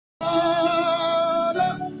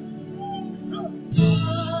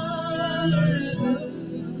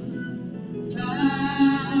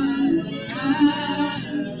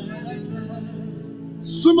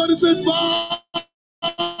Somebody say, Father.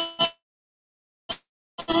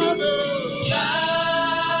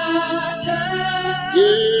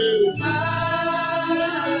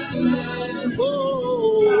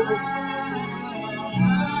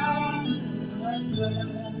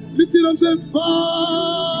 Lift it up, say,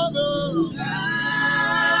 Father.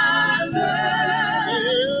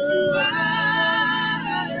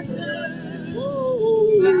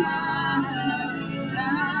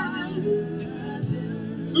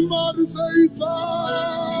 Somebody say,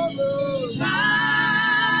 Father.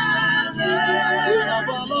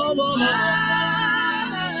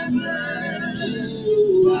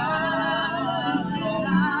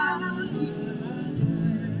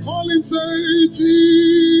 Call him, say,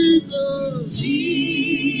 Jesus.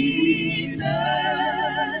 Jesus.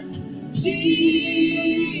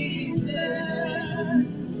 Jesus.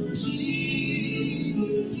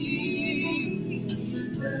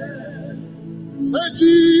 Jesus. Say,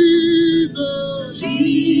 Jesus.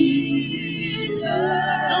 Jesus.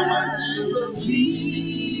 Oh, my Jesus.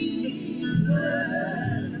 Jesus.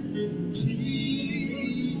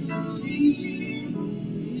 Jesus.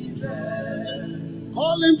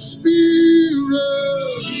 Call him Spirit.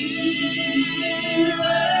 Spirit.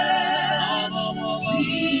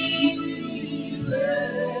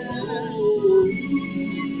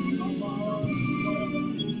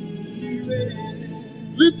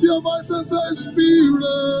 Lift your voice and say,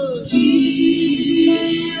 Spirit.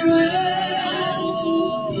 Spirit.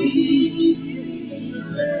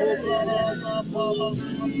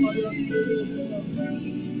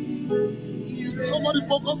 Somebody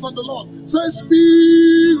focus on the Lord. Say,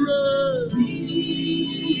 Spirit.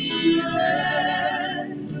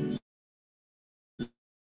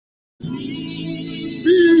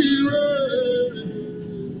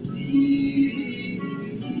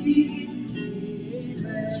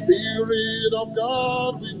 Spirit of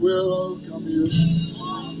God, we welcome you.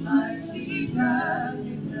 Almighty God,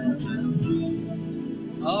 we welcome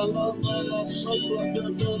you.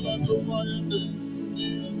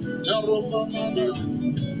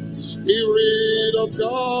 Spirit of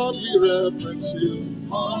God, we reverence you.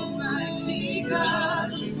 Almighty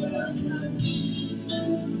God, we welcome you.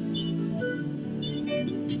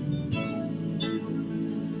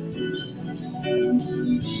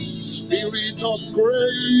 Spirit of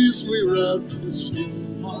grace, we reverence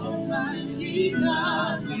you. Almighty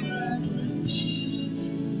God, we reverence you.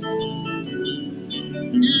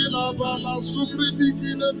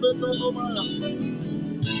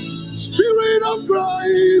 Spirit of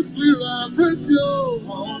grace, we reverence you.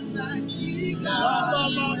 Almighty God,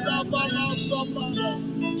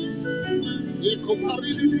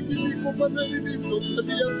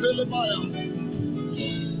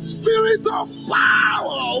 Spirit of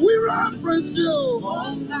power, we reference you.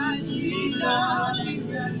 Almighty God, we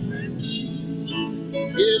reference you.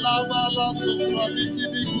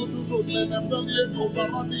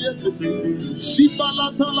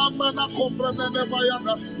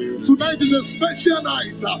 Tonight is a special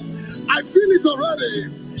night. I feel it already.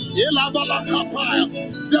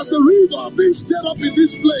 There's a river being stirred up in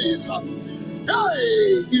this place.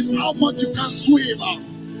 Hey, is how much you can swim.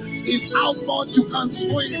 Is how much you can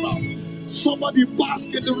swim. Somebody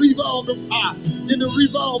bask in the river of the God.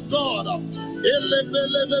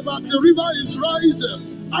 The river is rising.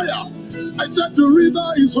 I said the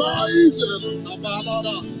river is rising.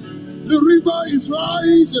 The river is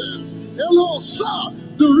rising. Hello, sir.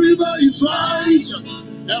 The river is rising.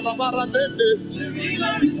 The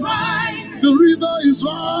river is rising. The river is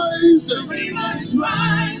rising. The river is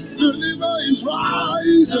rising. The river is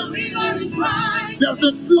rising. The river is rising. There's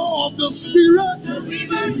a flow of the Spirit. The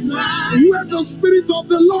river is rising. Where the Spirit of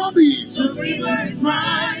the Lord is. The river is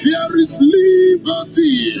rising. There is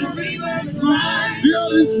liberty. The river is rising.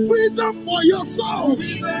 There is freedom for your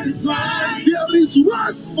souls. The river is rising. There is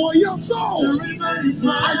rest for your souls. The river is rising.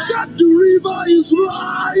 I said the river is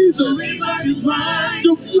rising. The river is rising.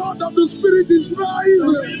 The flood of the Spirit is rising.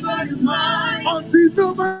 The river is rising. Until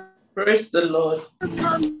no man. Praise the Lord.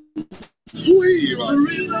 Can swim. The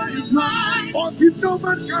river is rising. Until no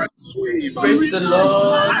man can swim. Praise the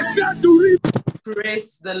Lord. I said the river.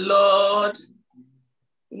 Praise the Lord.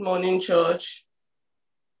 Good morning, church.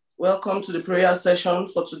 Welcome to the prayer session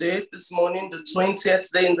for today, this morning, the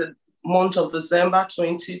 20th day in the month of December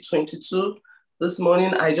 2022. This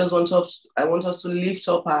morning, I want us to lift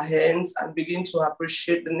up our hands and begin to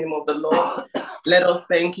appreciate the name of the Lord. Let us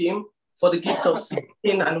thank Him for the gift of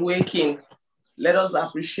sleeping and waking. Let us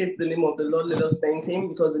appreciate the name of the Lord. Let us thank Him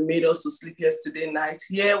because He made us to sleep yesterday night.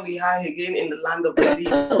 Here we are again in the land of the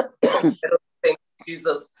living. Let us thank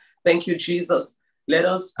Jesus. Thank you, Jesus. Let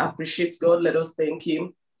us appreciate God. Let us thank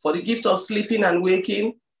Him. for the gift of sleeping and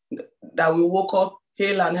waking, that we woke up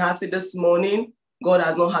hale and healthy this morning. God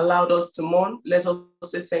has not allowed us to mourn. Let us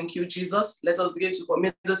say thank you, Jesus. Let us begin to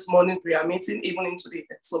commit this morning prayer meeting even into the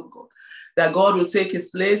hands of God. That God will take his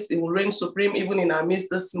place. He will reign supreme even in our midst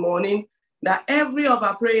this morning. That every of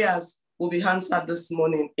our prayers will be answered this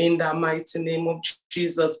morning in the mighty name of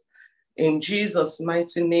Jesus. In Jesus'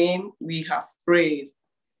 mighty name, we have prayed.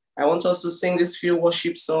 I want us to sing these few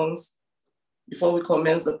worship songs before we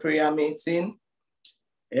commence the prayer meeting.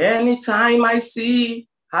 Anytime I see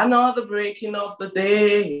another breaking of the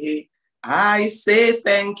day, I say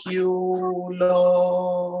thank you,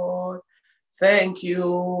 Lord. Thank you,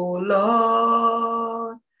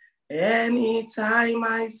 Lord. Anytime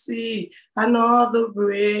I see another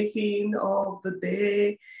breaking of the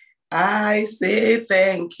day, I say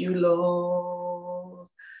thank you, Lord.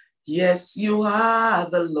 Yes, you are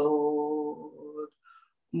the Lord,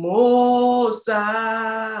 Most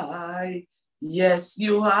High. Yes,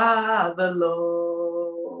 you are the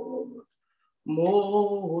Lord,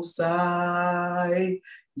 Most High.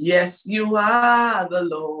 Yes, you are the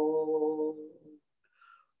Lord,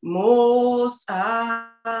 Most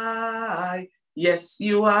High. Yes,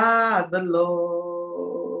 you are the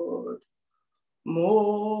Lord,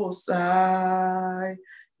 Most High.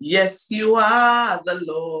 Yes, you are the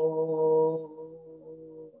Lord,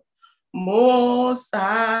 Most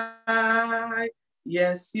High.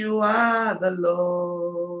 Yes, you are the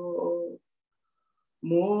Lord,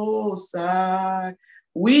 Most High.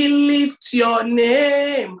 We lift your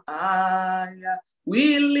name higher.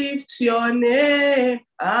 We lift your name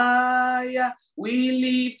higher. We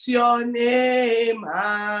lift your name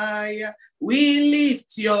higher. We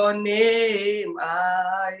lift your name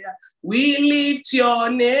higher. We lift your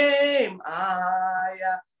name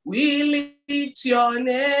higher. We lift your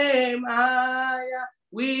name higher.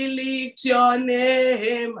 We lift your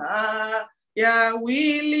name higher. Yeah,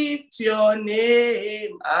 we lift your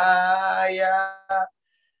name higher.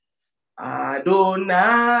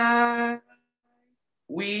 Adonai,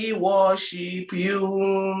 we worship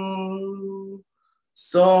you.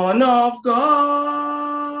 Son of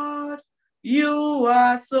God, you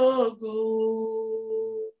are so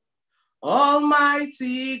good.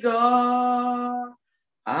 Almighty God,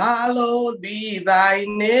 hallowed be thy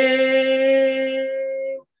name.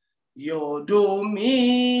 Your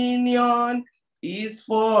dominion is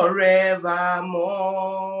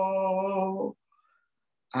forevermore.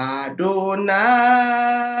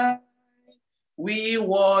 Adonai, we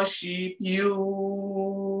worship you.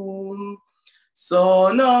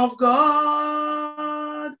 Son of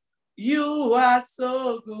God, you are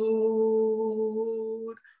so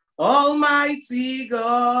good. Almighty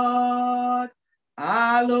God,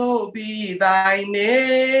 hallowed be thy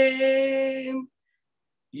name.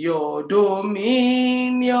 Your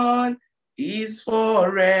dominion is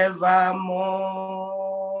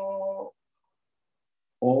forevermore.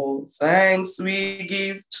 All thanks we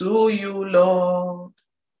give to you, Lord.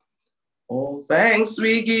 All thanks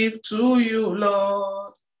we give to you,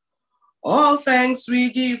 Lord. All thanks we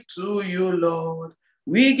give to you, Lord.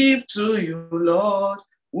 We give to you, Lord.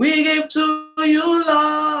 We give to you,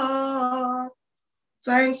 Lord.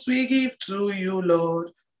 Thanks we give to you,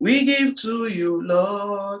 Lord. We give to you,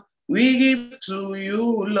 Lord. We give to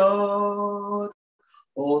you, Lord.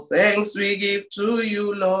 All thanks we give to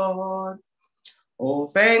you, Lord. All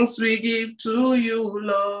thanks we give to you,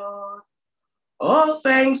 Lord. All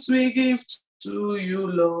thanks we give to you,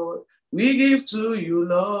 Lord. We give to you,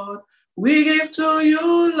 Lord. We give to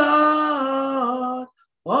you, Lord.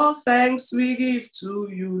 All thanks we give to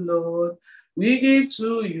you, Lord. We give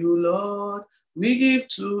to you, Lord. We give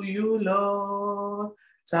to you, Lord.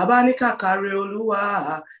 Tabanika kare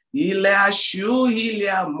Olúwa, ilẹ̀ aṣú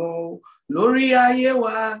ilẹ̀ àmọ́, lórí ayé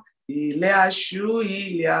wa, ilẹ̀ aṣú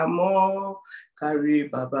ilẹ̀ àmọ́, kare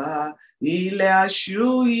bàbá, ilẹ̀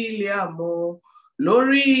aṣú ilẹ̀ àmọ́,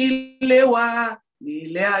 lórí ilé wa,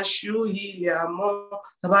 ilẹ̀ aṣú ilẹ̀ àmọ́,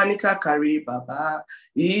 tabanika kare bàbá,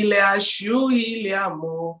 ilẹ̀ aṣú ilẹ̀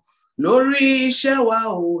àmọ́, lórí iṣẹ́ wa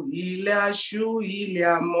o, ilẹ̀ aṣú ilẹ̀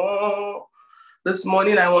àmọ́. This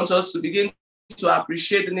morning, I want us to begin to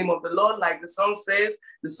appreciate the name of the Lord, like the song says,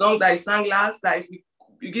 the song that I sang last, that if we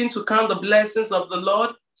begin to count the blessings of the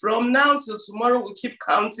Lord, from now till tomorrow, we keep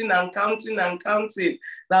counting and counting and counting,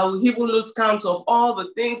 that we even lose count of all the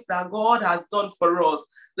things that God has done for us.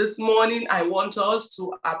 This morning, I want us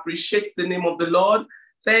to appreciate the name of the Lord.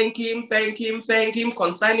 Thank him, thank him, thank him,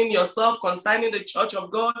 concerning yourself, concerning the church of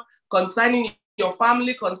God, concerning your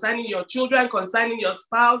family, concerning your children, concerning your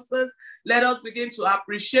spouses. Let us begin to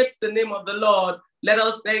appreciate the name of the Lord. Let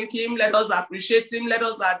us thank him. Let us appreciate him. Let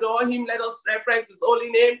us adore him. Let us reference his holy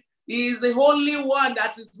name. He is the only one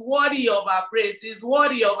that is worthy of our praise. He is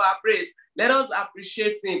worthy of our praise. Let us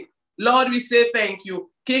appreciate him. Lord, we say thank you.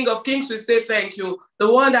 King of kings, we say thank you.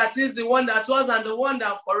 The one that is, the one that was, and the one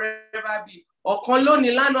that will forever be.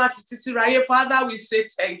 Father, we say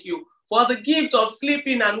thank you. For the gift of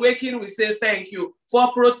sleeping and waking, we say thank you.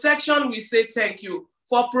 For protection, we say thank you.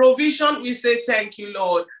 For provision, we say thank you,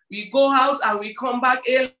 Lord. We go out and we come back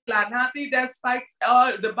ill and happy despite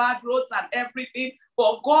the bad roads and everything.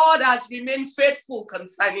 For God has remained faithful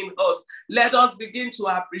concerning us. Let us begin to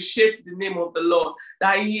appreciate the name of the Lord,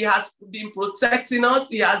 that he has been protecting us.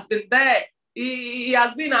 He has been there. He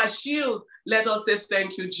has been our shield. Let us say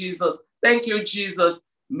thank you, Jesus. Thank you, Jesus.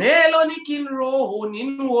 Meloni kin ro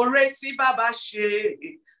ninu ore ti baba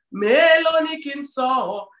she. Meloni kin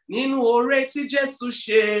so ninu ore ti Jesu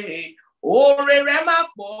she. Ore re ma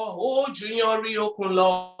po oju yan ri okun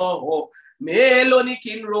lo. Meloni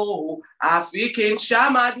kin ro afi kin sha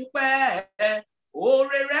ma dupe.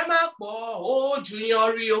 Ore re ma po oju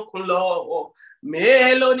yan ri okun lo.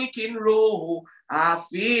 Meloni kin ro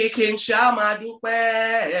afi kin sha ma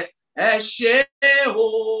dupe. Ẹ ṣé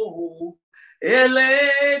o.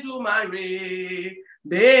 Elédùmarè,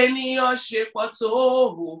 bẹ́ẹ̀nìyàn ṣe pọ̀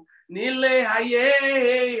tó nílé ayé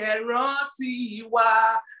ẹ rántí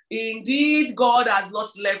wa. Indeed, God has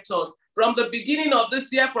not left us. From the beginning of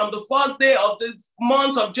this year, from the first day of the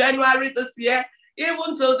month of January this year,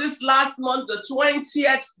 even till this last month, the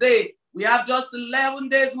 20th day, we have just 11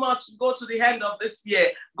 days more to go to the end of this year.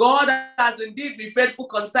 God has indeed been faithful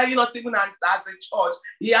concerning us even as a church.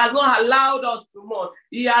 He has not allowed us to mourn.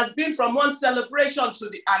 He has been from one celebration to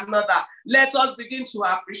the another. Let us begin to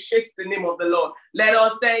appreciate the name of the Lord. Let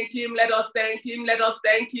us thank him. Let us thank him. Let us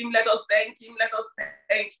thank him. Let us thank him. Let us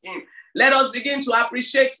thank him. Let us begin to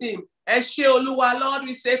appreciate him. Ẹ ṣé Olúwa, Lord,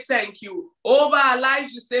 we say thank you. Over our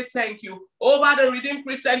lives, we say thank you. Over the Redeemed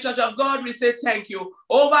Christian Church of God, we say thank you.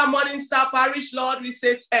 Over Morning Star Parish, Lord, we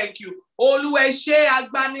say thank you. Olu ẹ ṣé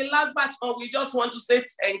agbanilágbàtàn, we just want to say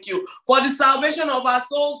thank you. For the salvation of our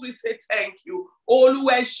souls, we say thank you. Olu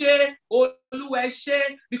ẹ ṣé,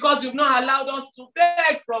 because you've not allowed us to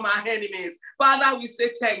beg from our enemies. Father, we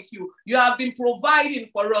say thank you. You have been providing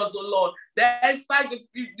for us, oh Lord. Despite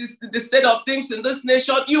the state of things in this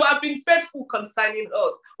nation, you have been faithful concerning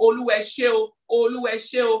us. Olu ẹ ṣé o, Olu ẹ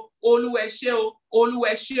ṣé o, Olu ẹ ṣé o, Olu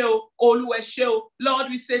ẹ ṣé o, Olu ẹ ṣé o. Lord,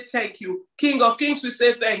 we say thank you. King of kings, we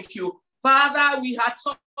say thank you. Father, we are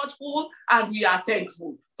thoughtful and we are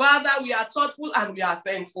thankful. Father, we are thoughtful and we are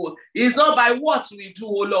thankful. It's not by what we do,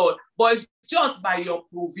 oh Lord, but it's just by your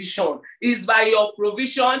provision. It's by your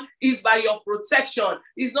provision. It's by your protection.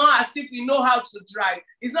 It's not as if we know how to drive.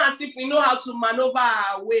 It's not as if we know how to maneuver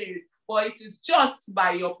our ways, but it is just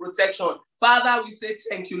by your protection. Father, we say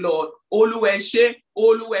thank you, Lord. Olu ẹ ṣé,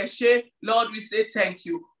 Olu ẹ ṣé. Lord, we say thank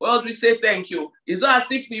you. Lord, we say thank you. It's not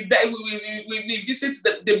as if we visit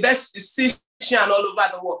the best physician all over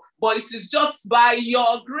the world, but it is just by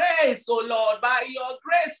your grace, oh Lord, by your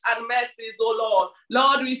grace and mercies, oh Lord.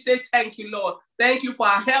 Lord, we say thank you, Lord. Thank you for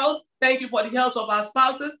our health. Thank you for the health of our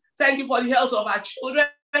spouses. Thank you for the health of our children.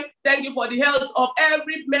 Thank you for the health of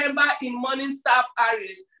every member in Morning Star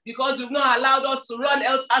Parish, because you've not allowed us to run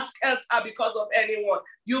helter-skelter because of anyone.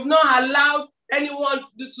 You've not allowed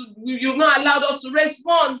you've not allowed us to raise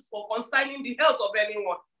funds for concerning the health of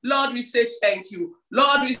anyone. Lord, we say thank you.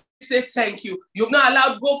 Lord, we say thank you. You've not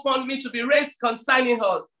allowed GoFundMe to be raised concerning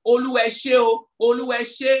us. Olu ẹ ṣé o, Olu ẹ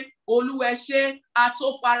ṣé, Olu ẹ ṣé,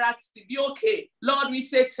 atofara ti bí òkè. Lord, we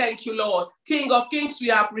say thank you, Lord. King of kings, we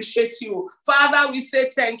appreciate you. Father, we say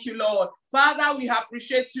thank you, Lord. Father, we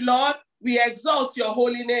appreciate you, Lord. We exalt your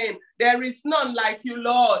holy name. There is none like you,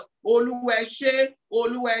 Lord. Olu ẹ ṣé,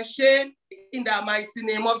 Olu ẹ ṣé, in the mighty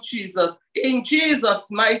name of Jesus. In Jesus'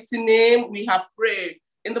 mighty name, we have prayed.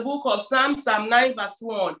 In the book of Psalms, Psalm 9 verse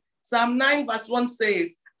 1, Psalm 9 verse 1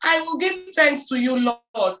 says, I will give thanks to you,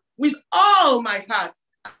 Lord, with all my heart.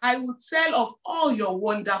 I will tell of all your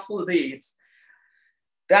wonderful deeds.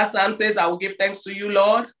 That Psalm says, I will give thanks to you,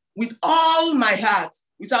 Lord, with all my heart,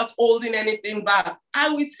 without holding anything back. I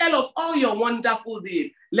will tell of all your wonderful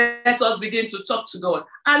deeds. Let us begin to talk to God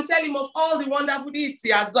and tell him of all the wonderful deeds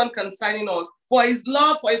he has done concerning us, for his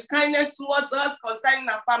love, for his kindness towards us, concerning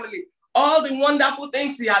our family. All the wonderful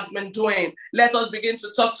things he has been doing. Let us begin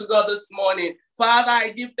to talk to God this morning. Father,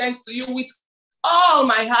 I give thanks to you with all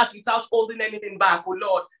my heart without holding anything back, oh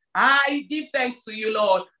Lord. I give thanks to you,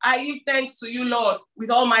 Lord. I give thanks to you, Lord,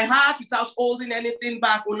 with all my heart, without holding anything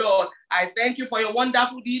back, oh Lord. I thank you for your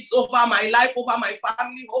wonderful deeds over my life, over my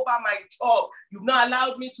family, over my job. You've not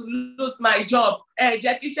allowed me to lose my job. Lord,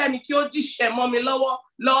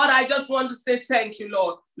 I just want to say thank you,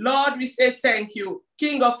 Lord. Lord, we say thank you.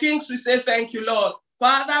 King of Kings, we say thank you, Lord.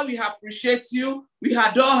 Father, we appreciate you. We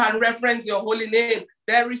adore and reverence your holy name.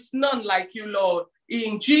 There is none like you, Lord.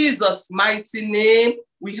 In Jesus' mighty name,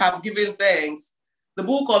 we have given thanks. The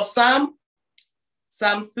book of Psalm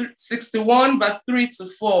 61, verse 3 to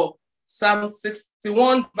 4. Psalm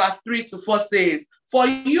 61, verse 3 to 4 says, "For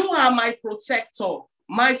you are my protector,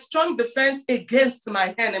 my strong defense against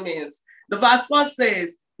my enemies." The verse 4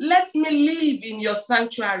 says, "Let me live in your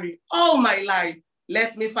sanctuary all my life.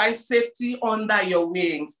 Let me find safety under your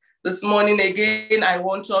wings." This morning again, I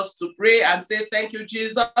want us to pray and say, thank you,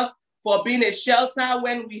 Jesus, for being a shelter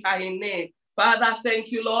when we are in need. Father,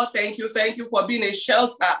 thank you, Lord. Thank you for being a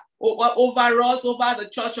shelter over us, over the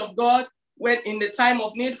church of God, when in the time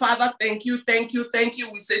of need. Father, thank you.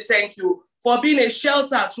 We say thank you for being a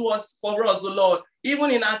shelter for us, oh Lord.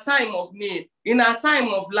 Even in our time of need, in our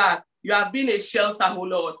time of lack, you have been a shelter, oh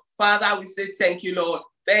Lord. Father, we say thank you, Lord.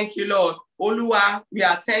 Thank you, Lord. Oluwa, we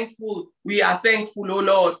are thankful. We are thankful, oh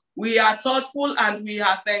Lord. We are thoughtful and we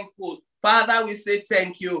are thankful. Father, we say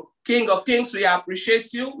thank you. King of Kings, we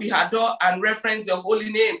appreciate you. We adore and reverence your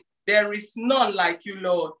holy name. There is none like you,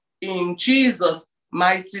 Lord. In Jesus'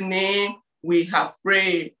 mighty name, we have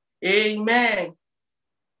prayed. Amen.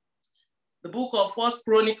 The book of First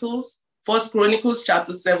Chronicles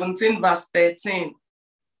chapter 17, verse 13.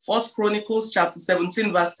 First Chronicles chapter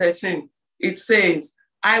 17, verse 13. It says,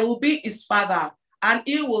 "I will be his father, and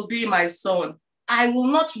he will be my son. I will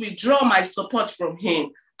not withdraw my support from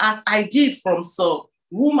him, as I did from Saul,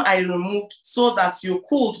 whom I removed so that you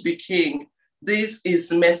could be king." This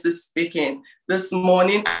is mercy speaking. This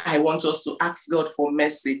morning, I want us to ask God for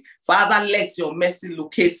mercy. Father, let your mercy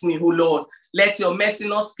locate me, oh Lord. Let your mercy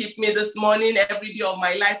not skip me this morning, every day of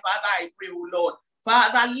my life. Father, I pray, oh Lord.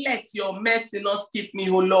 Father, let your mercy not skip me,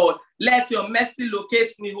 oh Lord. Let your mercy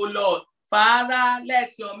locate me, oh Lord. Father,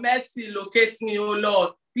 let your mercy locate me, oh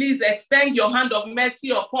Lord. Please extend your hand of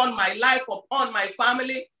mercy upon my life, upon my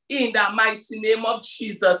family, in the mighty name of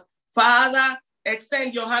Jesus. Father,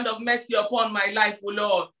 extend your hand of mercy upon my life, oh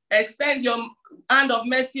Lord. Extend your hand of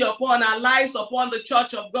mercy upon our lives, upon the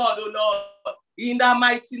church of God, oh Lord. In the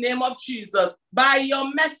mighty name of Jesus. By your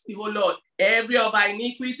mercy, oh Lord, every of our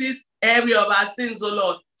iniquities, every of our sins, oh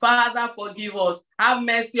Lord. Father, forgive us. Have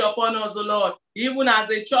mercy upon us, oh Lord. Even as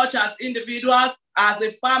a church, as individuals, as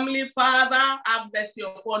a family, Father, have mercy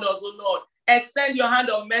upon us, oh Lord. Extend your hand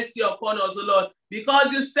of mercy upon us, O Lord,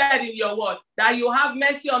 because you said in your word that you have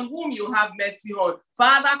mercy on whom you have mercy on.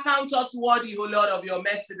 Father, count us worthy, O Lord, of your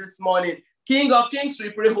mercy this morning. King of Kings, we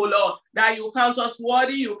pray, O Lord, that you count us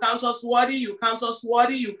worthy, you count us worthy, you count us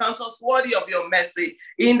worthy, you count us worthy of your mercy.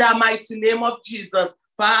 In the mighty name of Jesus.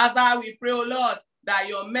 Father, we pray, O Lord, that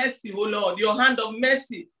your mercy, oh Lord, your hand of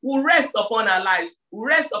mercy will rest upon our lives, will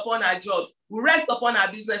rest upon our jobs, will rest upon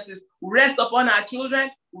our businesses, will rest upon our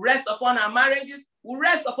children, will rest upon our marriages, will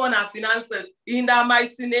rest upon our finances, in the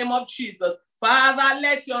mighty name of Jesus. Father,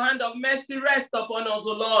 let your hand of mercy rest upon us,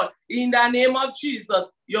 O Lord, in the name of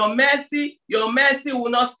Jesus. Your mercy will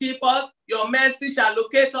not skip us. Your mercy shall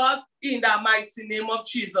locate us in the mighty name of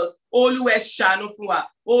Jesus. Oluwe ṣàánú fún wa.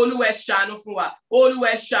 Oluwe ṣàánú fún wa.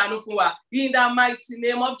 Oluwe ṣàánú fún wa. In the mighty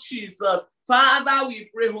name of Jesus. Father,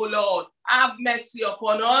 we pray, O Lord, have mercy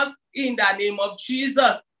upon us in the name of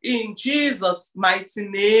Jesus. In Jesus' mighty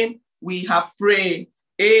name, we have prayed.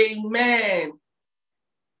 Amen.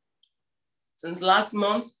 Since last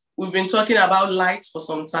month, we've been talking about light for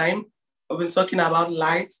some time. We've been talking about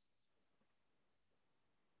light.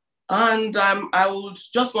 And I would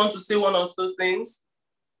just want to say one of those things.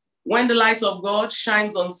 When the light of God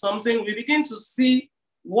shines on something, we begin to see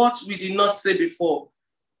what we did not see before.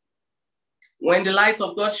 When the light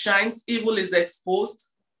of God shines, evil is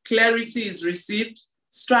exposed, clarity is received,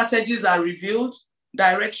 strategies are revealed,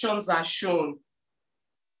 directions are shown.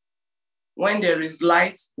 When there is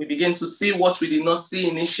light, we begin to see what we did not see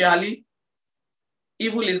initially.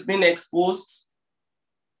 Evil is being exposed,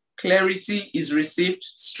 clarity is received,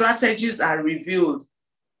 strategies are revealed.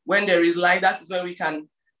 When there is light, that is when we can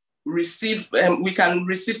receive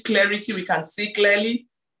clarity, we can see clearly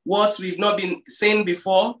what we've not been seeing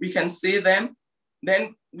before, we can see them.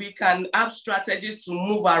 Then we can have strategies to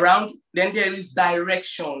move around. Then there is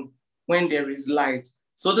direction when there is light.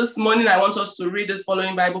 So this morning, I want us to read the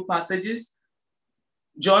following Bible passages.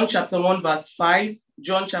 John chapter 1, verse 5.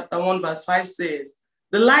 John chapter 1, verse 5 says,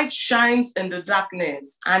 The light shines in the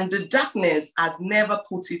darkness, and the darkness has never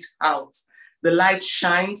put it out. The light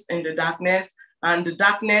shines in the darkness, and the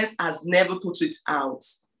darkness has never put it out.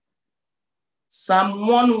 Psalm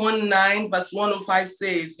 119, verse 105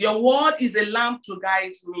 says, your word is a lamp to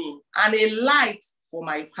guide me and a light for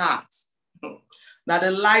my path. That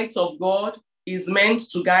the light of God is meant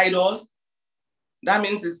to guide us. That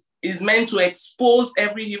means it's meant to expose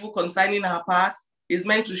every evil concerning our path. It's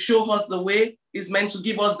meant to show us the way. It's meant to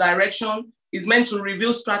give us direction. It's meant to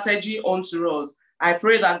reveal strategy unto us. I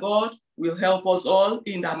pray that God will help us all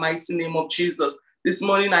in the mighty name of Jesus. This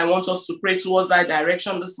morning, I want us to pray towards that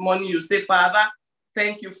direction. This morning, you say, Father,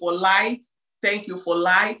 thank you for light. Thank you for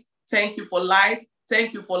light. Thank you for light.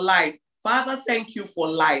 Thank you for light. Father, thank you for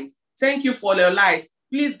light. Thank you for your light.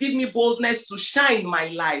 Please give me boldness to shine my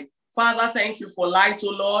light. Father, thank you for light,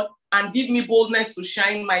 O Lord, and give me boldness to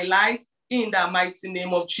shine my light in the mighty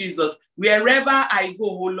name of Jesus. Wherever I go,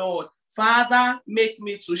 O Lord, Father, make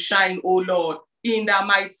me to shine, O Lord, in the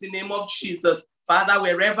mighty name of Jesus. Father,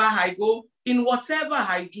 wherever I go, in whatever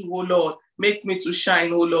I do, O Lord, make me to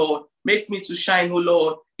shine, O Lord. Make me to shine, O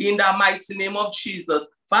Lord, in the mighty name of Jesus.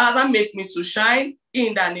 Father, make me to shine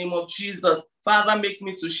in the name of Jesus. Father, make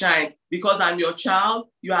me to shine because I'm your child.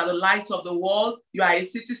 You are the light of the world. You are a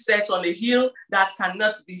city set on a hill that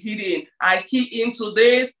cannot be hidden. I key into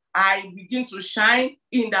this. I begin to shine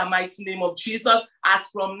in the mighty name of Jesus. As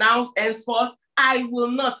from now henceforth, I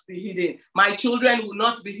will not be hidden. My children will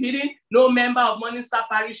not be hidden. No member of Morning Star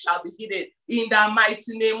Parish shall be hidden. In the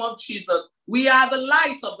mighty name of Jesus. We are the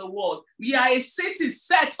light of the world. We are a city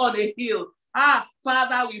set on a hill.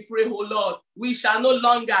 Father, we pray, oh Lord, we shall no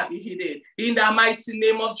longer be hidden. In the mighty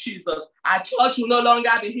name of Jesus. Our church will no longer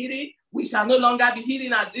be hidden. We shall no longer be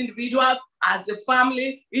hidden as individuals, as a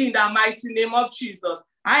family, in the mighty name of Jesus.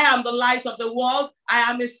 I am the light of the world.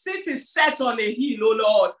 I am a city set on a hill, oh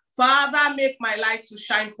Lord. Father, make my light to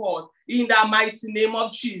shine forth in the mighty name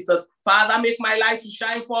of Jesus. Father, make my light to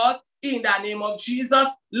shine forth in the name of Jesus.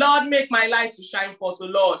 Lord, make my light to shine forth, oh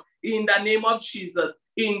Lord, in the name of Jesus.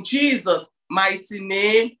 In Jesus' mighty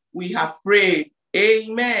name, we have prayed.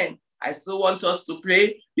 Amen. I still want us to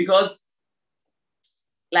pray because,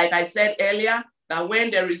 like I said earlier, that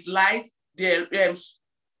when there is light, there is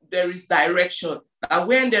direction. That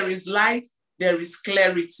when there is light, there is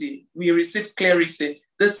clarity. We receive clarity.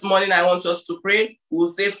 This morning, I want us to pray. We'll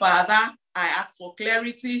say, Father, I ask for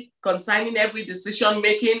clarity concerning every decision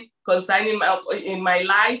making, concerning in my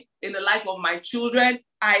life, in the life of my children.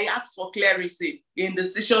 I ask for clarity in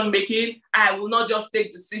decision making. I will not just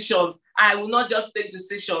take decisions. I will not just take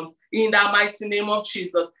decisions in the mighty name of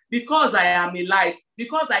Jesus. Because I am a light,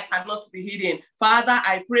 because I cannot be hidden. Father,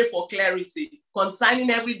 I pray for clarity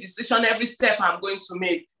concerning every decision, every step I'm going to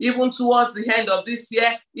make, even towards the end of this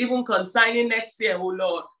year, even concerning next year, oh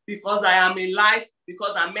Lord. Because I am a light,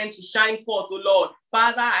 because I'm meant to shine forth, oh Lord.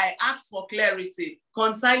 Father, I ask for clarity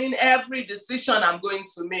concerning every decision I'm going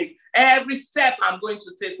to make, every step I'm going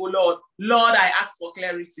to take, oh Lord. Lord, I ask for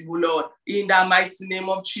clarity, oh Lord, in the mighty name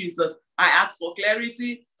of Jesus. I ask for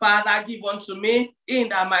clarity. Father, give unto me in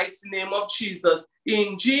the mighty name of Jesus.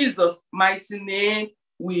 In Jesus' mighty name,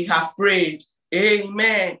 we have prayed.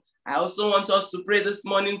 Amen. I also want us to pray this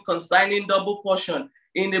morning concerning double portion.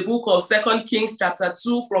 In the book of 2 Kings chapter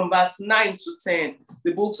 2 from verse 9 to 10.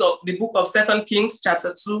 The book of 2 Kings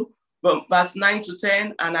chapter 2 from verse 9 to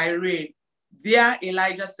 10, and I read, there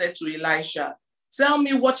Elijah said to Elisha, tell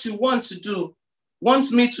me what you want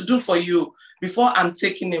me to do for you before I'm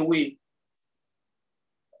taken away.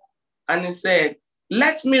 And he said,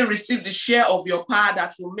 let me receive the share of your power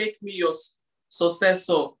that will make me your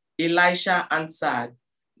successor. Elisha answered.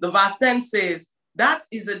 The verse 10 says, that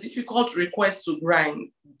is a difficult request to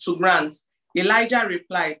grant. Elijah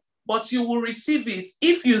replied, but you will receive it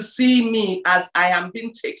if you see me as I am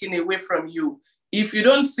being taken away from you. If you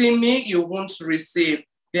don't see me, you won't receive.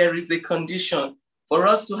 There is a condition. For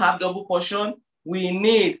us to have double portion, we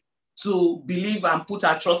need to believe and put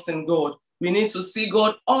our trust in God. We need to see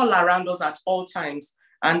God all around us at all times.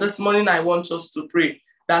 And this morning, I want us to pray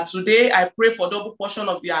that today I pray for double portion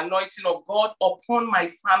of the anointing of God upon my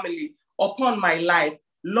family, upon my life.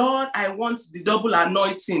 Lord, I want the double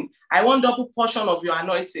anointing. I want double portion of your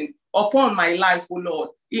anointing upon my life, oh Lord,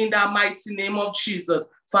 in the mighty name of Jesus.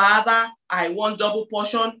 Father, I want double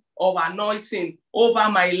portion of anointing over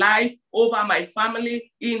my life, over my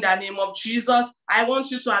family, in the name of Jesus. I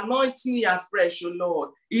want you to anoint me afresh, oh Lord,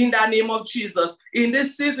 in the name of Jesus. In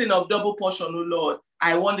this season of double portion, oh Lord,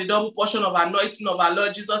 I want the double portion of anointing of our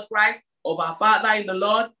Lord Jesus Christ, of our Father in the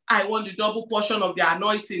Lord. I want the double portion of the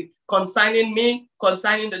anointing concerning me,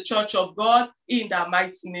 concerning the church of God, in the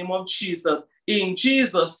mighty name of Jesus. In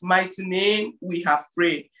Jesus' mighty name, we have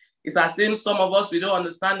prayed. It's as if some of us, we don't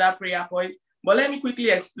understand that prayer point, but let me quickly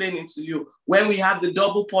explain it to you. When we have the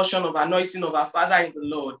double portion of anointing of our Father in the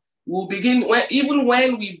Lord, we'll begin, even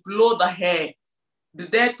when we blow the hair, the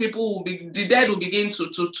dead will begin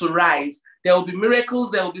to rise. There will be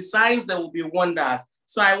miracles, there will be signs, there will be wonders.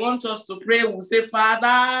 So I want us to pray. We'll say,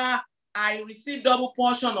 Father, I receive double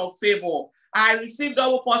portion of favor. I receive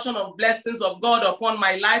double portion of blessings of God upon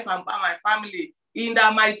my life and my family. In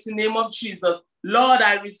the mighty name of Jesus. Lord,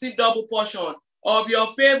 I receive double portion of your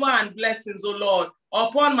favor and blessings, O Lord,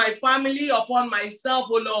 upon my family, upon myself,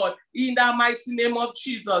 O Lord, in the mighty name of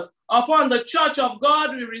Jesus. Upon the church of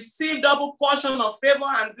God, we receive double portion of favor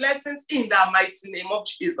and blessings in the mighty name of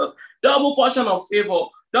Jesus. Double portion of favor,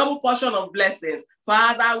 double portion of blessings.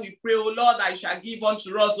 Father, we pray, O Lord, I shall give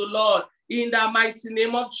unto us, O Lord, in the mighty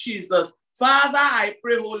name of Jesus. Father, I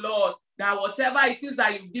pray, O Lord, that whatever it is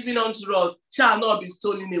that you've given unto us shall not be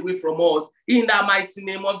stolen away from us. In the mighty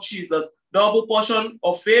name of Jesus. Double portion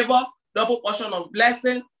of favor, double portion of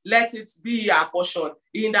blessing, let it be our portion.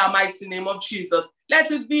 In the mighty name of Jesus.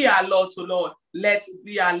 Let it be our Lord to Lord. Let it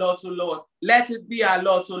be our Lord to Lord. Let it be our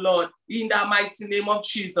Lord to Lord. In the mighty name of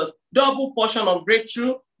Jesus. Double portion of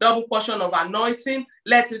breakthrough, double portion of anointing,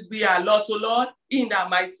 let it be our Lord to Lord. In the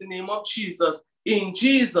mighty name of Jesus. In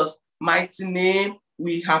Jesus' mighty name,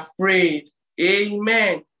 we have prayed.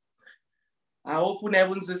 Amen. I open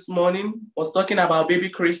heavens this morning, was talking about baby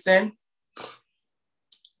Christian.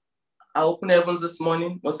 I open heavens this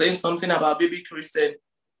morning, was saying something about baby Christian.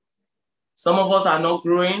 Some of us are not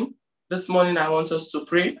growing. This morning, I want us to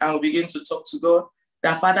pray and we'll begin to talk to God.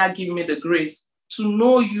 That Father, give me the grace to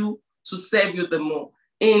know you, to serve you the more.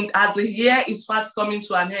 And as the year is fast coming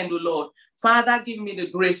to an end, O Lord, Father, give me the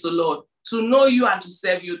grace, O Lord, to know you and to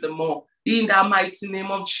serve you the more. In the mighty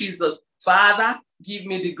name of Jesus, Father, give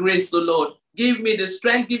me the grace, O Lord. Give me the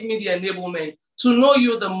strength, give me the enablement to know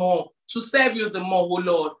you the more, to serve you the more, O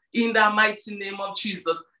Lord. In the mighty name of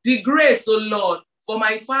Jesus, the grace, O Lord, for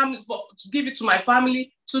my family, to give it to my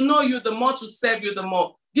family, to know you the more, to serve you the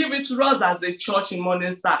more. Give it to us as a church in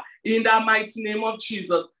Morning Star. In the mighty name of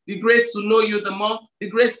Jesus, the grace to know you the more, the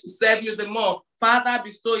grace to serve you the more. Father,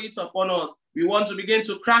 bestow it upon us. We want to begin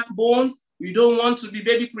to crack bones. We don't want to be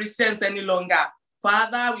baby Christians any longer.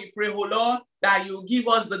 Father, we pray, O Lord, that you give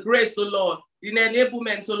us the grace, O Lord, the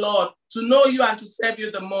enablement, O Lord, to know you and to serve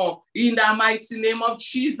you the more. In the mighty name of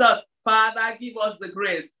Jesus, Father, give us the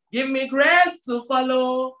grace. Give me grace to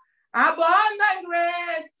follow, abundant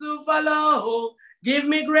grace to follow. Give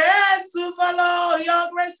me grace to follow. Your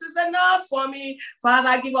grace is enough for me.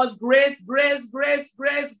 Father, give us grace, grace, grace,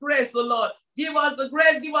 grace, grace, oh Lord. Give us the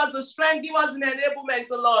grace, give us the strength, give us the enablement,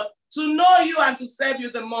 oh Lord, to know you and to serve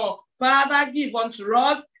you the more. Father, give unto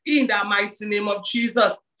us in the mighty name of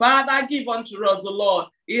Jesus. Father, give unto us, oh Lord,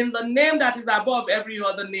 in the name that is above every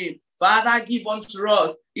other name. Father, give unto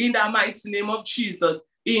us in the mighty name of Jesus.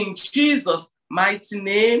 In Jesus' mighty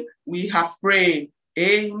name, we have prayed.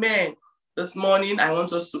 Amen. This morning, I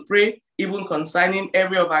want us to pray, even concerning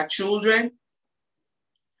every of our children.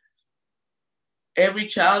 Every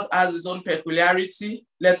child has his own peculiarity.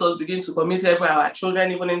 Let us begin to commit every of our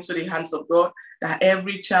children even into the hands of God, that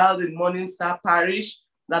every child in Morning Star Parish,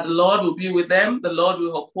 that the Lord will be with them, the Lord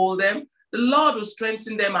will uphold them, the Lord will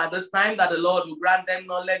strengthen them at this time, that the Lord will grant them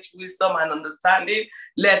knowledge, wisdom, and understanding.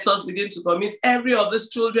 Let us begin to commit every of these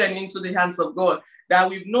children into the hands of God, that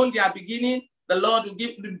we've known their beginning, the Lord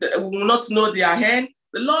will not know their end.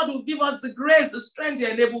 The Lord will give us the grace, the strength, the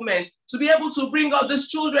enablement to be able to bring up these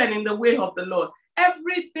children in the way of the Lord.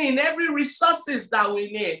 Everything, every resources that we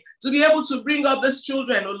need to be able to bring up these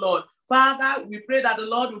children, oh Lord. Father, we pray that the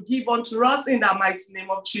Lord will give unto us in the mighty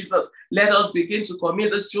name of Jesus. Let us begin to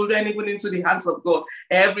commit these children even into the hands of God.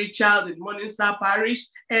 Every child in Morning Star Parish,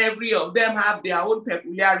 every of them have their own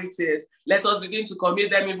peculiarities. Let us begin to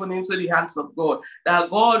commit them even into the hands of God. That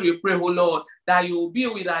God, we pray, oh Lord, that you will be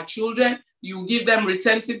with our children. You give them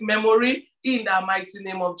retentive memory in the mighty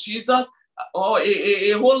name of Jesus.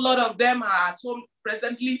 A whole lot of them are at home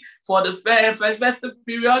presently for the festive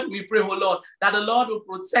period. We pray, oh Lord, that the Lord will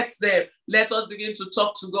protect them. Let us begin to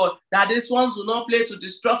talk to God, that these ones will not play to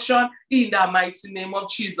destruction in the mighty name of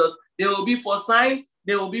Jesus. They will be for signs,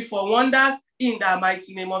 they will be for wonders in the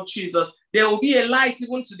mighty name of Jesus. There will be a light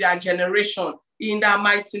even to their generation in the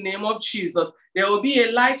mighty name of Jesus. There will be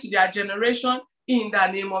a light to their generation in the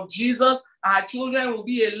name of Jesus. Our children will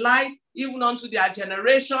be a light even unto their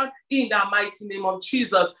generation in the mighty name of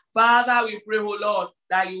Jesus. Father, we pray, oh Lord,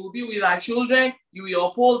 that you will be with our children, you will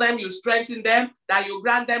uphold them, you strengthen them, that you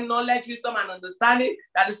grant them knowledge, wisdom, and understanding,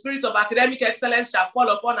 that the spirit of academic excellence shall fall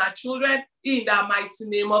upon our children in the mighty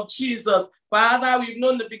name of Jesus. Father, we've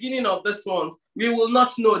known the beginning of this month. We will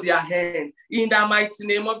not know their end in the mighty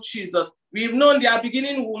name of Jesus. We've known their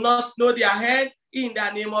beginning, we will not know their end in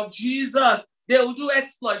the name of Jesus. They will do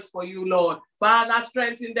exploits for you, Lord. Father,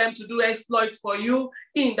 strengthen them to do exploits for you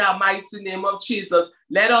in the mighty name of Jesus.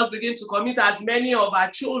 Let us begin to commit as many of our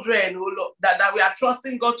children, oh Lord, that we are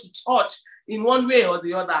trusting God to touch in one way or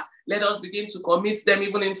the other. Let us begin to commit them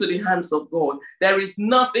even into the hands of God. There is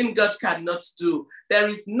nothing God cannot do. There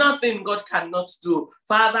is nothing God cannot do.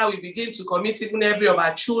 Father, we begin to commit even every of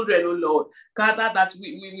our children, oh Lord. Father, that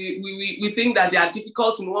we think that they are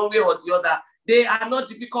difficult in one way or the other. They are not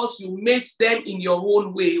difficult. You made them in your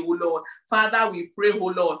own way, oh Lord. Father, we pray,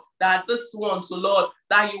 oh Lord, that this one, oh Lord,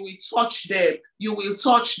 that you will touch them. You will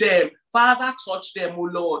touch them. Father, touch them, oh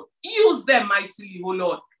Lord. Use them mightily, oh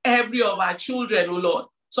Lord. Every of our children, oh Lord,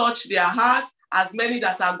 touch their hearts, as many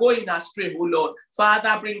that are going astray, oh Lord.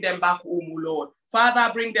 Father, bring them back home, oh Lord. Father,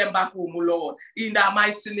 bring them back home, oh Lord, in the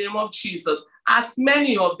mighty name of Jesus. As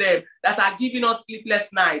many of them that are giving us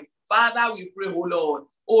sleepless nights, Father, we pray, oh Lord,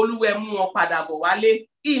 in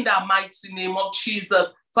the mighty name of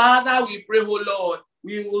Jesus. Father, we pray, oh Lord,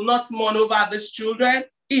 we will not mourn over these children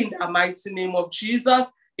in the mighty name of Jesus.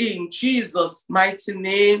 In Jesus' mighty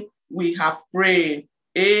name, we have prayed.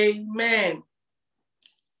 Amen.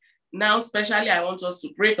 Now, especially, I want us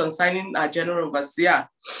to pray concerning our general overseer.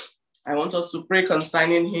 I want us to pray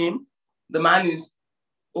concerning him. The man is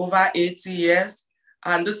over 80 years.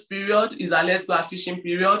 And this period is a let's go fishing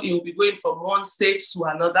period. He will be going from one state to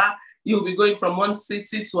another. He will be going from one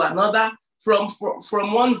city to another, from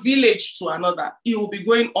one village to another. He will be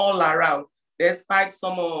going all around. Despite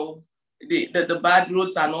some of the bad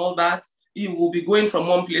roads and all that, he will be going from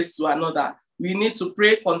one place to another. We need to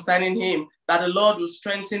pray concerning him, that the Lord will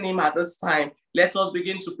strengthen him at this time. Let us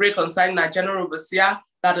begin to pray concerning our general overseer,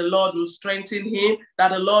 that the Lord will strengthen him,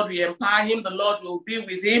 that the Lord will empower him, the Lord will be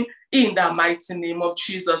with him in the mighty name of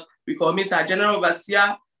Jesus. We commit our general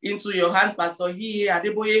overseer into your hands, Pastor Hiye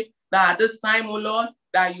Adeboye, that at this time, O Lord,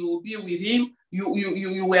 that you will be with him, you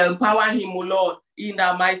will empower him, O Lord, in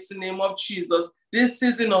the mighty name of Jesus. This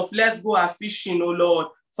season of let's go fishing, O Lord,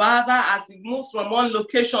 Father, as it moves from one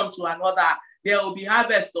location to another, there will be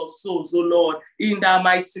harvest of souls, O Lord, in the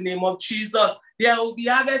mighty name of Jesus. There will be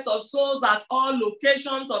harvest of souls at all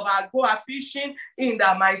locations of our go fishing in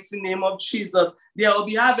the mighty name of Jesus. There will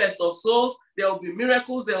be harvest of souls. There will be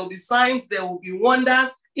miracles. There will be signs. There will be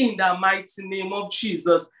wonders in the mighty name of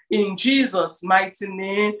Jesus. In Jesus' mighty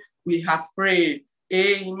name, we have prayed.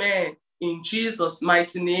 Amen. In Jesus'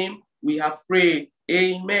 mighty name, we have prayed.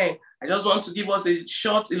 Amen. I just want to give us a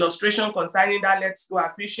short illustration concerning that let's go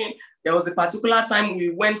fishing. There was a particular time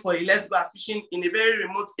we went for a let's go fishing in a very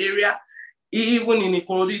remote area. Even in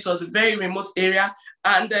Ikorodu, it was a very remote area.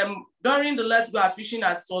 And during the let's go fishing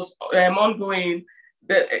as it was ongoing,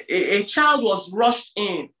 a child was rushed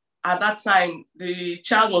in. At that time, the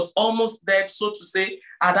child was almost dead, so to say,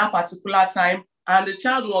 at that particular time. And the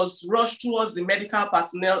child was rushed towards the medical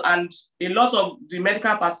personnel, and a lot of the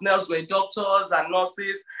medical personnel were doctors and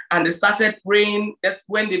nurses, and they started praying. That's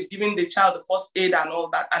when they've given the child the first aid and all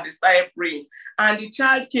that, and they started praying. And the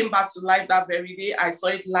child came back to life that very day. I saw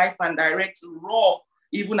it live and direct, raw,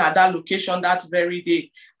 even at that location that very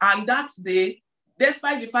day. And that day,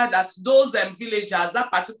 despite the fact that those villagers,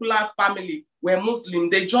 that particular family, were Muslim,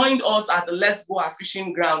 they joined us at the Let's Go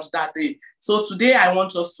Fishing ground that day. So today I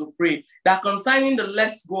want us to pray that concerning the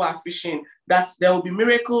Let's Go Fishing, that there will be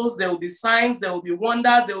miracles, there will be signs, there will be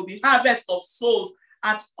wonders, there will be harvest of souls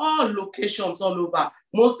at all locations all over,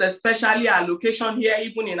 most especially our location here,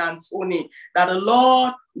 even in Anthony, that the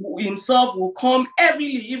Lord himself will come heavily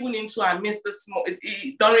even into our midst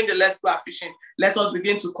during the Let's Go Fishing. Let us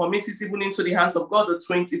begin to commit it even into the hands of God. The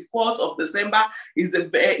 24th of December is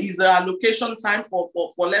a location time for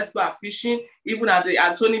Let's Go Fishing, even at the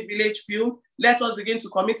Anthony Village Field. Let us begin to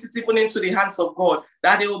commit it even into the hands of God,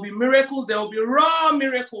 that there will be miracles, there will be raw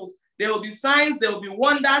miracles, there will be signs, there will be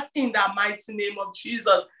wonders in the mighty name of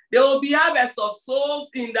Jesus. There will be harvest of souls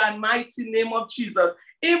in the mighty name of Jesus,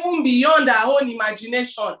 even beyond our own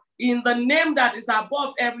imagination, in the name that is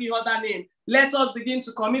above every other name. Let us begin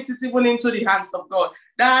to commit it even into the hands of God.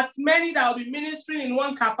 There are many that will be ministering in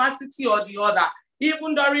one capacity or the other,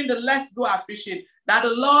 even during the Let's Go Fishing, that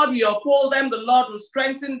the Lord will uphold them, the Lord will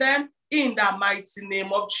strengthen them in the mighty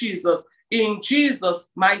name of Jesus. In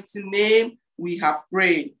Jesus' mighty name, we have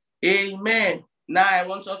prayed. Amen. Now I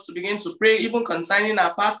want us to begin to pray, even concerning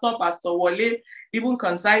our pastor, Pastor Wale, even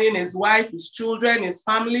concerning his wife, his children, his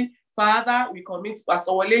family. Father, we commit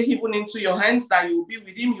Pastor Wale even into your hands, that you will be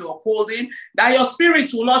with him, you uphold him, that your spirit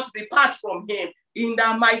will not depart from him. In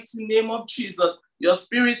the mighty name of Jesus, your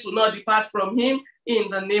spirit will not depart from him.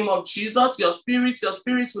 In the name of Jesus, your spirit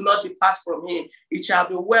will not depart from him. It shall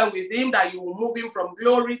be well with him, that you will move him from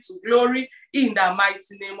glory to glory. In the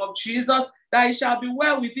mighty name of Jesus, that it shall be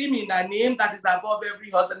well with him in the name that is above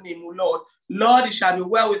every other name, O Lord. Lord, it shall be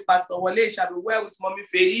well with Pastor Wale, it shall be well with Mommy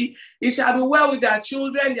Faye, it shall be well with their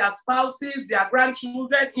children, their spouses, their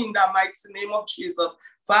grandchildren, in the mighty name of Jesus.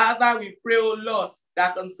 Father, we pray, O Lord,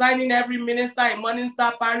 that concerning every minister in Morning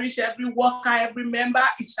Star Parish, every worker, every member,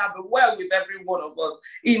 it shall be well with every one of us,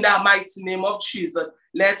 in the mighty name of Jesus.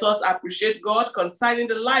 Let us appreciate God concerning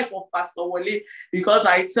the life of Pastor Wale, because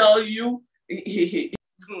I tell you, he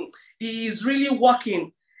is really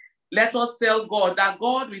working. Let us tell God that,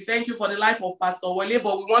 God, we thank you for the life of Pastor Wale,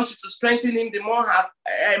 but we want you to strengthen him the more,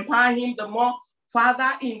 empower him the more. Father,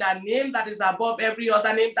 in the name that is above every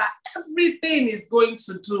other name, that everything is going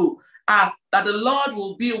to do, that the Lord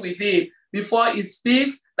will be with him before he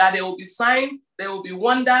speaks, that there will be signs, there will be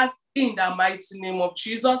wonders, in the mighty name of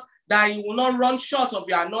Jesus, that he will not run short of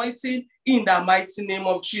your anointing, in the mighty name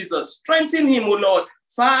of Jesus. Strengthen him, O Lord.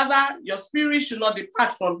 Father, your spirit should not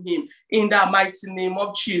depart from him, in the mighty name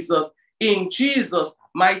of Jesus. In Jesus'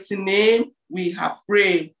 mighty name, we have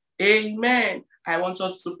prayed. Amen. I want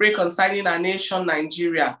us to pray concerning our nation,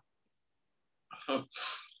 Nigeria.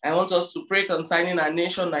 I want us to pray concerning our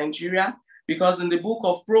nation, Nigeria, because in the book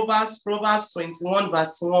of Proverbs 21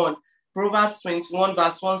 verse 1, Proverbs 21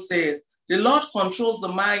 verse 1 says, the Lord controls the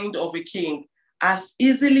mind of a king as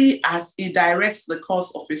easily as he directs the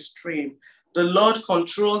course of a stream. The Lord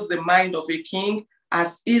controls the mind of a king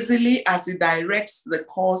as easily as he directs the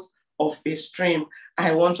course of a stream.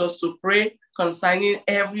 I want us to pray concerning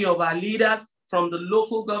every of our leaders, from the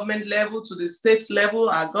local government level to the state level,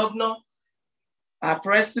 our governor, our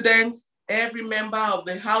president, every member of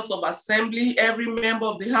the House of Assembly, every member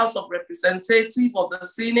of the House of Representatives, of the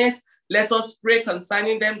Senate. Let us pray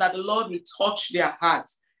concerning them, that the Lord will touch their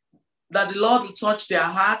hearts, that the Lord will touch their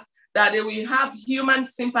hearts, that they will have human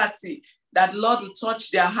sympathy, that the Lord will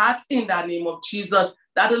touch their hearts in the name of Jesus,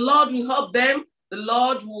 that the Lord will help them, the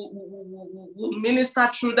Lord will minister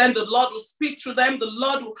through them, the Lord will speak through them, the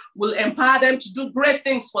Lord will empower them to do great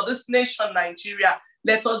things for this nation, Nigeria.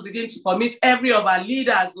 Let us begin to commit every of our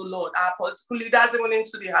leaders, oh Lord, our political leaders, even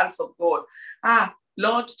into the hands of God.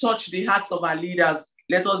 Lord, touch the hearts of our leaders.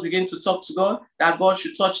 Let us begin to talk to God, that God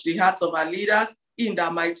should touch the hearts of our leaders in the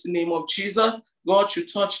mighty name of Jesus. God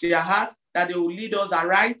should touch their hearts, that they will lead us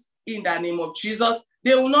aright in the name of Jesus.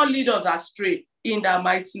 They will not lead us astray in the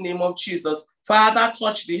mighty name of Jesus. Father,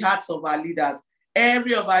 touch the hearts of our leaders.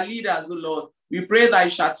 Every of our leaders, oh Lord, we pray that you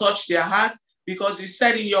shall touch their hearts, because you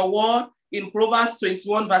said in your word in Proverbs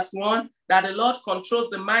 21 verse 1 that the Lord controls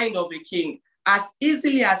the mind of a king as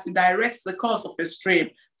easily as he directs the course of a stream.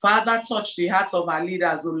 Father, touch the hearts of our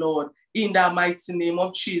leaders, oh Lord, in the mighty name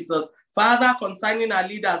of Jesus. Father, concerning our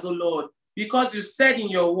leaders, oh Lord, because you said in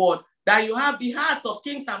your word that you have the hearts of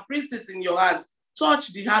kings and princes in your hands,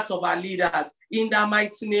 touch the hearts of our leaders in the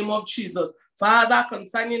mighty name of Jesus. Father,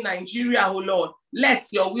 concerning Nigeria, oh Lord, let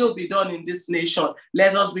your will be done in this nation.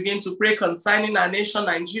 Let us begin to pray concerning our nation,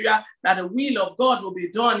 Nigeria, that the will of God will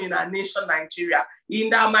be done in our nation, Nigeria. In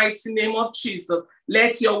the mighty name of Jesus,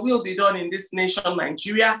 let your will be done in this nation,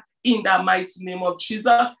 Nigeria. In the mighty name of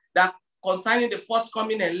Jesus, that concerning the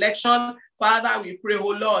forthcoming election, Father, we pray, oh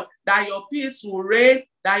Lord, that your peace will reign,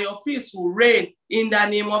 that your peace will reign in the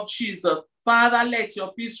name of Jesus. Father, let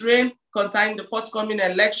your peace reign concerning the forthcoming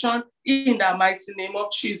election in the mighty name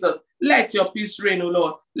of Jesus. Let your peace reign, O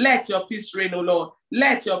Lord. Let your peace reign, O Lord.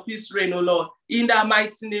 Let your peace reign, O Lord, in the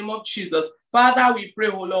mighty name of Jesus. Father, we pray,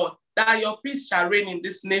 O Lord, that your peace shall reign in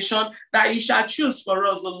this nation, that you shall choose for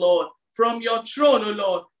us, O Lord, from your throne, O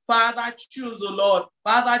Lord. Father, choose, O Lord.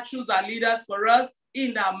 Father, choose our leaders for us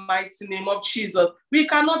in the mighty name of Jesus. We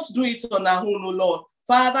cannot do it on our own, O Lord.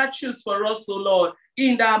 Father, choose for us, O Lord,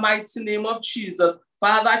 in the mighty name of Jesus.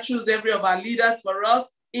 Father, choose every of our leaders for us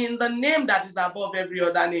in the name that is above every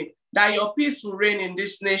other name. That your peace will reign in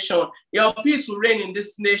this nation. Your peace will reign in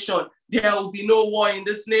this nation. There will be no war in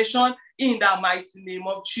this nation in the mighty name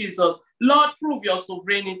of Jesus. Lord, prove your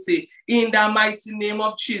sovereignty in the mighty name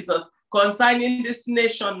of Jesus. Concerning this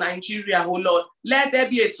nation, Nigeria, oh Lord, let there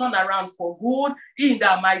be a turnaround for good in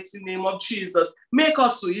the mighty name of Jesus. Make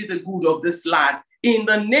us to eat the good of this land in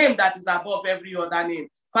the name that is above every other name.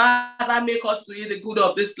 Father, make us to eat the good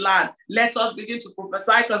of this land. Let us begin to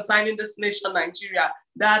prophesy concerning this nation, Nigeria,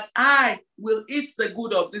 that I will eat the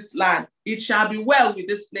good of this land. It shall be well with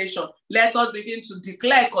this nation. Let us begin to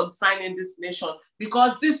declare concerning this nation,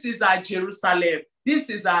 because this is our Jerusalem. This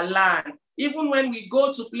is our land. Even when we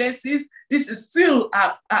go to places, this is still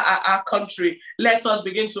our country. Let us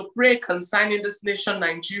begin to pray concerning this nation,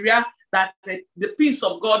 Nigeria, that the peace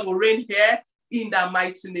of God will reign here in the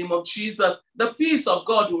mighty name of Jesus. The peace of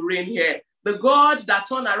God will reign here. The God that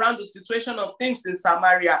turned around the situation of things in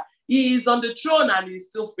Samaria, he is on the throne and he is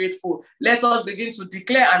still faithful. Let us begin to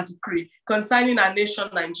declare and decree concerning our nation,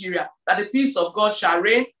 Nigeria, that the peace of God shall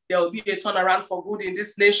reign. There will be a turnaround for good in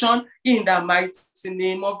this nation in the mighty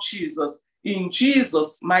name of Jesus. In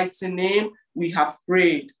Jesus' mighty name, we have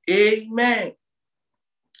prayed. Amen.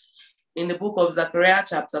 In the book of Zechariah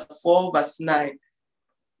chapter 4, verse 9,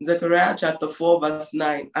 Zechariah chapter 4, verse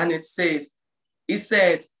 9, and it says, he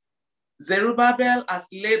said, Zerubbabel has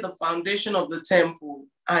laid the foundation of the temple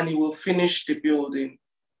and he will finish the building.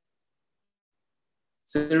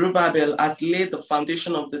 Zerubbabel has laid the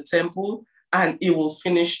foundation of the temple and he will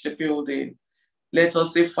finish the building. Let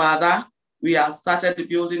us say, Father, we have started the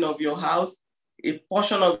building of your house. A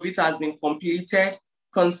portion of it has been completed.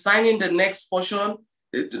 Concerning the next portion,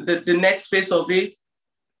 the next phase of it,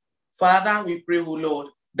 Father, we pray, O Lord,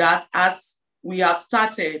 that as we have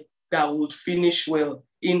started, that we would finish well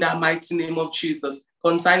in the mighty name of Jesus.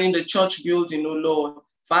 Concerning the church building, O Lord,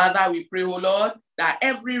 Father, we pray, O Lord, that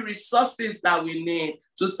every resources that we need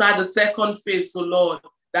to start the second phase, O Lord,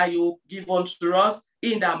 that you give unto us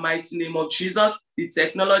in the mighty name of Jesus. The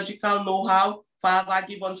technological know-how, Father,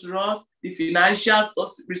 give unto us. The financial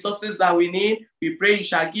resources that we need, we pray you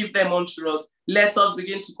shall give them unto us. Let us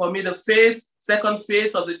begin to commit the second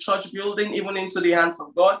phase of the church building even into the hands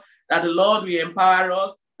of God, that the Lord will empower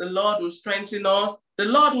us, the Lord will strengthen us, the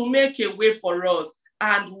Lord will make a way for us,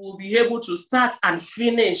 and we'll be able to start and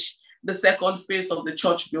finish the second phase of the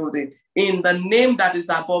church building in the name that is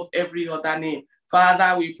above every other name.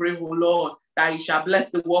 Father, we pray, O Lord, that you shall bless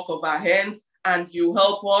the work of our hands and you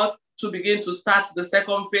help us to begin to start the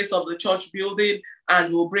second phase of the church building,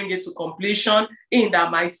 and we'll bring it to completion in the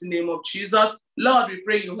mighty name of Jesus. Lord, we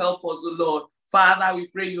pray you help us, O Lord. Father, we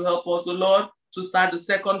pray you help us, O Lord, to start the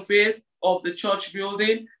second phase of the church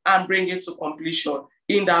building and bring it to completion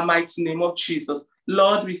in the mighty name of Jesus.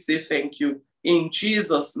 Lord, we say thank you. In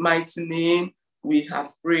Jesus' mighty name, we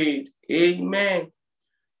have prayed. Amen.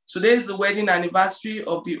 Today is the wedding anniversary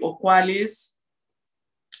of the Okwalis,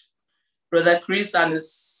 Brother Chris and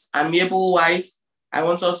his amiable wife. I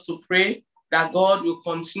want us to pray that God will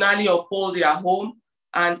continually uphold their home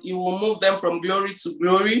and he will move them from glory to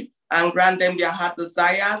glory and grant them their heart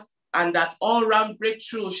desires, and that all-round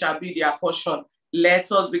breakthrough shall be their portion.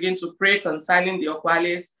 Let us begin to pray concerning the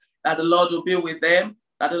Okwalis, that the Lord will be with them,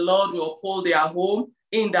 that the Lord will uphold their home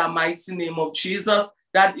in the mighty name of Jesus,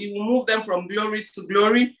 that he will move them from glory to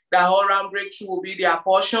glory, that all-round breakthrough will be their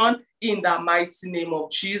portion in the mighty name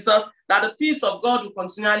of Jesus, that the peace of God will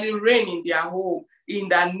continually reign in their home in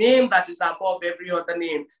the name that is above every other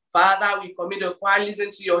name. Father, we commit the Okwalis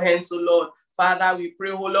into your hands, O Lord. Father, we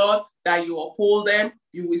pray, O Lord, that you uphold them,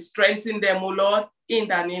 you will strengthen them, O Lord, in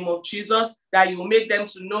the name of Jesus, that you will make them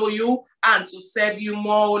to know you and to serve you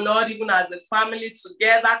more, O Lord, even as a family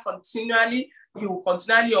together continually. You will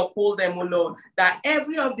continually uphold them, O Lord, that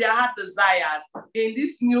every of their heart desires in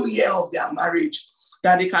this new year of their marriage,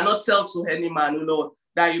 that they cannot tell to any man, O Lord,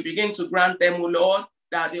 that you begin to grant them, O Lord,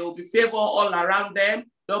 that there will be favor all around them,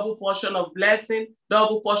 double portion of blessing,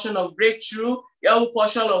 double portion of breakthrough, double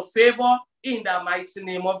portion of favor in the mighty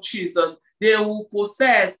name of Jesus. They will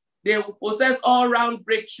possess all-round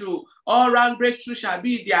breakthrough. All-round breakthrough shall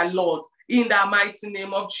be their Lord in the mighty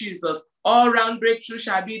name of Jesus. All-round breakthrough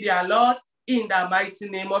shall be their Lord in the mighty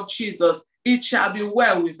name of Jesus. It shall be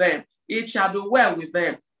well with them. It shall be well with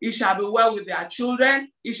them. It shall be well with their children.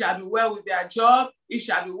 It shall be well with their job. It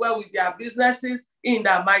shall be well with their businesses in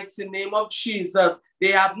the mighty name of Jesus.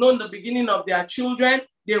 They have known the beginning of their children.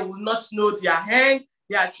 They will not know their end.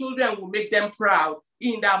 Their children will make them proud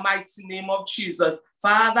in the mighty name of Jesus.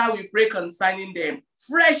 Father, we pray concerning them.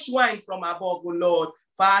 Fresh wine from above, O Lord.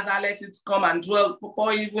 Father, let it come and dwell,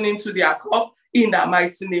 pour even into their cup in the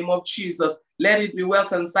mighty name of Jesus. Let it be well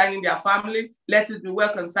concerning their family. Let it be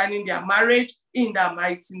well concerning their marriage in the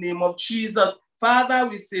mighty name of Jesus. Father,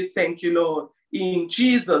 we say thank you, Lord. In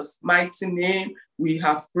Jesus' mighty name, we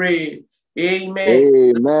have prayed.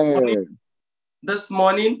 Amen. Amen. This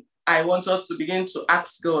morning, I want us to begin to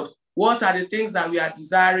ask God, what are the things that we are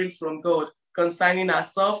desiring from God concerning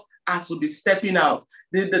ourselves as we'll be stepping out.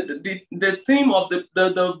 The theme of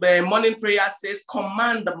the morning prayer says,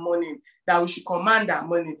 command the morning, that we should command our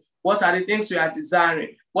morning. What are the things we are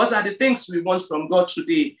desiring? What are the things we want from God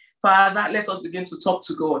today? Father, let us begin to talk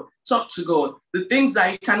to God. Talk to God. The things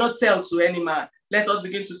that you cannot tell to any man, let us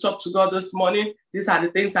begin to talk to God this morning. These are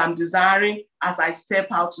the things I'm desiring as I step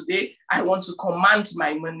out today. I want to command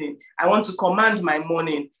my morning. I want to command my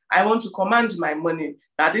morning. I want to command my morning.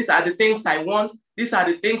 That these are the things I want. These are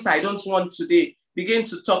the things I don't want today. Begin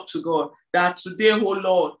to talk to God. That today, oh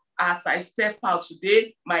Lord, as I step out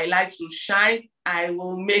today, my light will shine. I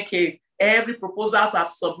will make it. Every proposals I've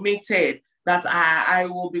submitted, that I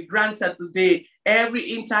will be granted today. Every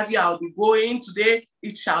interview I'll be going today,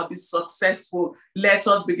 it shall be successful. Let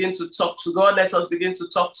us begin to talk to God. Let us begin to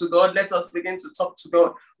talk to God. Let us begin to talk to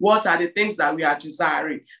God. What are the things that we are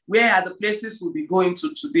desiring? Where are the places we'll be going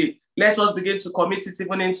to today? Let us begin to commit it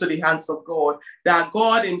even into the hands of God. That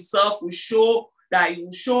God himself will show, that he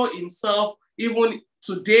will show himself even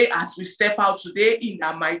today as we step out today in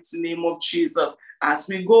the mighty name of Jesus. As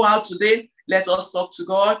we go out today, let us talk to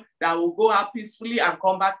God that will go out peacefully and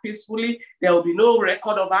come back peacefully. There will be no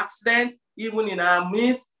record of accident, even in our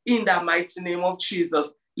midst, in the mighty name of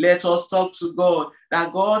Jesus. Let us talk to God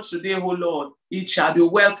that God today, oh Lord, it shall be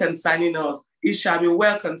well concerning us. It shall be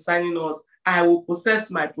well concerning us. I will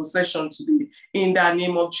possess my possession today in the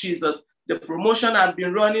name of Jesus. The promotion I've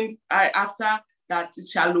been running after, that it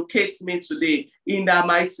shall locate me today in the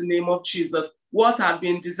mighty name of Jesus. What I've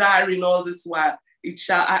been desiring all this while,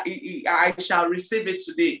 I shall receive it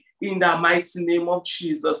today in the mighty name of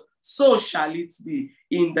Jesus. So shall it be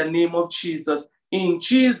in the name of Jesus. In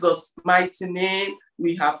Jesus' mighty name,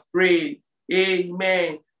 we have prayed.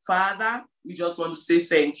 Amen. Father, we just want to say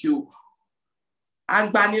thank you.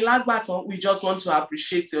 Agbanilagbaton, we just want to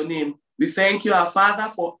appreciate your name. We thank you, our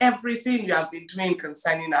Father, for everything you have been doing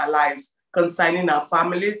concerning our lives, concerning our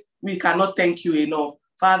families. We cannot thank you enough.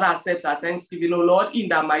 Father, accept our thanksgiving, O Lord, in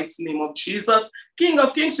the mighty name of Jesus. King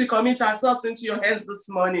of Kings, we commit ourselves into your hands this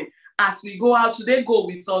morning. As we go out today, go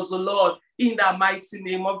with us, O Lord, in the mighty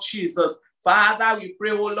name of Jesus. Father, we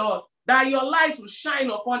pray, O Lord, that your light will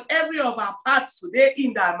shine upon every of our paths today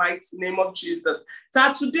in the mighty name of Jesus.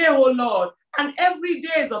 That today, O Lord, and every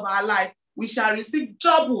days of our life, we shall receive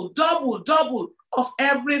double of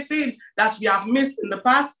everything that we have missed in the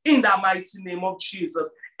past in the mighty name of Jesus.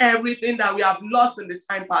 Everything that we have lost in the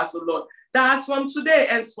time past, O Lord, that as from today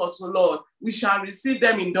henceforth, O Lord, we shall receive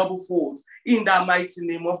them in double folds in the mighty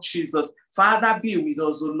name of Jesus. Father, be with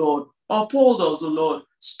us, O Lord. Uphold us, O Lord.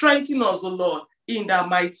 Strengthen us, O Lord, in the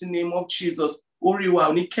mighty name of Jesus. Oriwa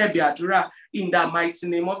onikebi adura, in the mighty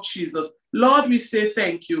name of Jesus. Lord, we say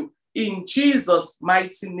thank you. In Jesus'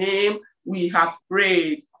 mighty name, we have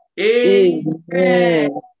prayed. Amen.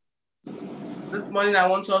 This morning, I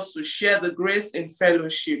want us to share the grace in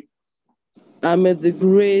fellowship. And may the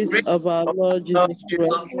grace of our Lord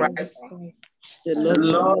Jesus Christ, the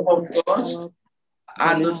love of God,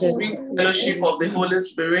 and the sweet fellowship of the Holy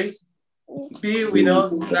Spirit be with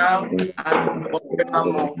us now and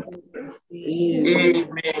forevermore.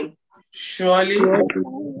 Amen. Surely,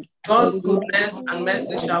 God's goodness and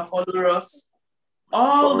mercy shall follow us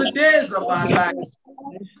all the days of our lives,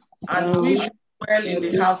 and we shall dwell in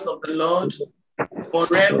the house of the Lord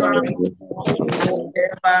forever and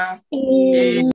ever. Amen.